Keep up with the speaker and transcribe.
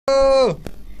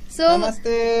So,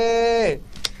 Namaste.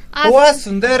 Who is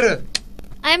Sundar?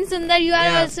 I am Sundar. You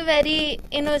are Yeah. also very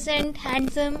innocent,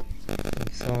 handsome. Thank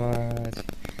you so much.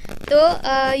 So,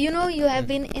 you have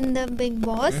been in the Bigg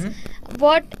Boss.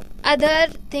 What other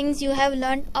things you have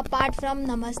learned apart from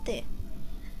Namaste?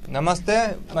 Namaste,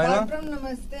 Apart from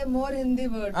Namaste, more Hindi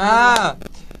words.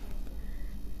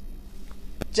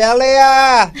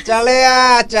 Chalaya,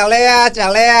 chalaya, chalaya,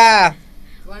 chalaya.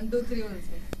 1, 2, 3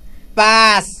 also.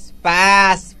 Pass,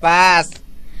 pass, pass.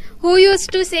 Who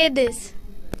used to say this?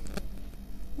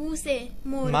 Who say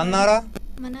more? Manara?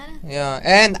 Manara? Yeah,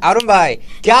 and Arun bhai.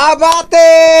 Kya baat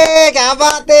hai? Kya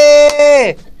baat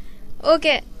hai?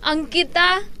 Okay.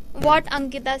 Ankita, what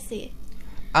Ankita say?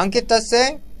 Ankita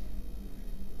say?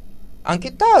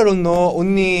 Ankita, I don't know.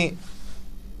 Only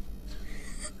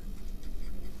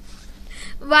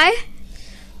Why?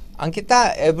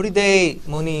 Ankita every day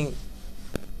morning.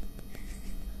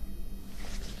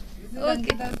 This is Okay.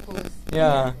 Ankita's post.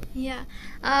 Yeah. Yeah.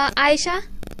 Aisha?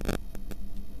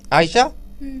 Aisha?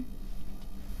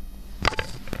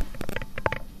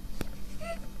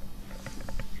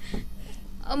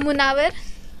 Munawar?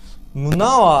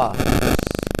 Munawar.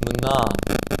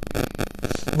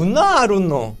 Munna, I don't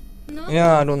know. No?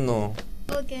 Yeah, I don't know.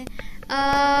 Okay.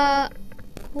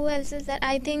 Who else is that?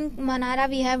 I think Manara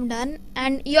we have done.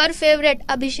 And your favorite,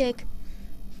 Abhishek.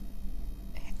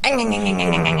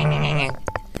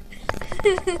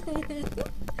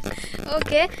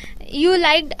 Okay. You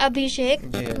liked Abhishek.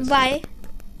 Yes. Why?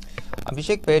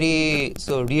 Abhishek very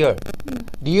so dear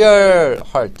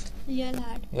heart. Real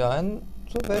hard. Yeah, and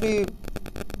so very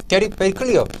clear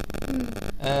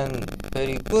and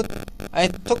very good.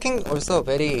 And talking also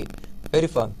very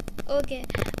fun. Okay.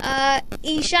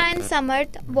 Isha and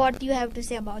Samarth, what you have to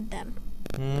say about them?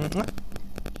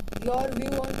 Your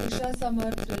view on Isha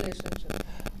Samarth relationship.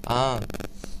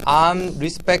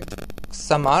 Respect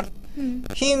Samarth.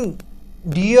 Him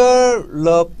dear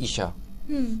love Isha.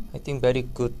 I think very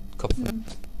good couple.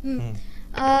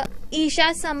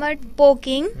 Isha Samarth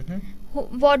poking.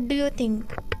 What do you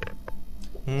think?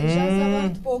 Isha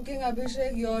Samarth poking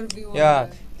Abhishek, your view on Yeah,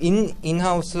 that. in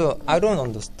house I don't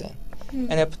understand,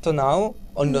 and after now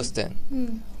understand.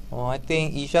 I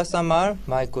think Isha Samar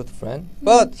my good friend,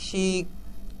 but he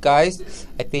guys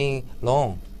I think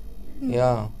long.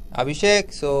 Yeah,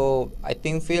 Abhishek so I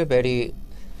think feel very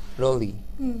lonely.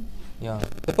 Yeah,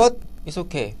 but it's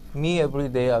okay. Me every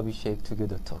day Abhishek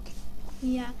together talking.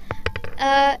 Yeah.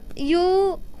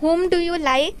 Whom do you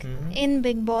like in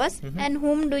Bigg Boss and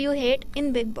whom do you hate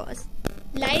in Bigg Boss?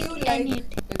 Like You and like hate.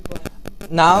 Bigg Boss.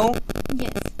 Now Yes.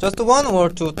 just 1 or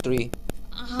 2, 3.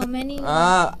 How many?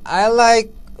 I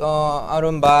like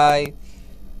Arun Bhai,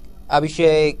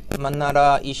 Abhishek,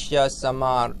 Manara, Isha,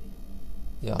 Samar.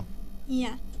 Yeah.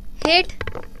 Yeah. Hate?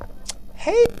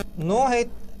 No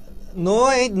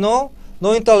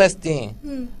interesting.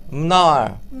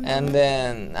 Munawar and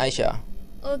then Aisha.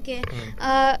 Okay.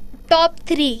 Top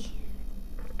 3.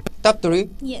 Top 3.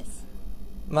 Yes.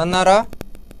 Manara,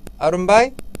 Arun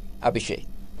Bhai, Abhishek.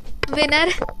 Winner?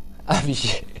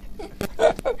 Abhishek.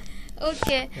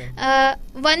 Okay.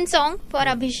 One song for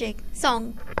Abhishek.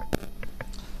 Song.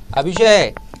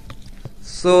 Abhishek.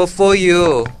 So for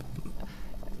you,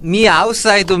 me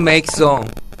outside to make song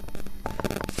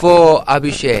for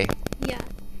Abhishek. Yeah.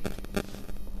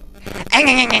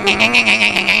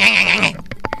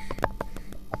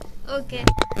 Okay.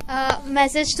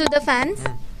 Message to the fans.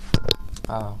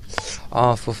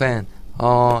 For fan.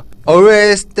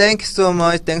 Always thank you so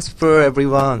much. Thanks for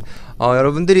everyone.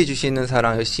 여러분들이 주시는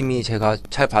사랑 열심히 제가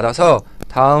잘 받아서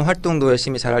다음 활동도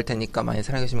열심히 잘 할 테니까 많이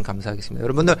사랑해 주시면 감사하겠습니다.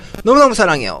 여러분들 너무너무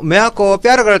사랑해요. 메아코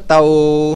뼈를 갈다오.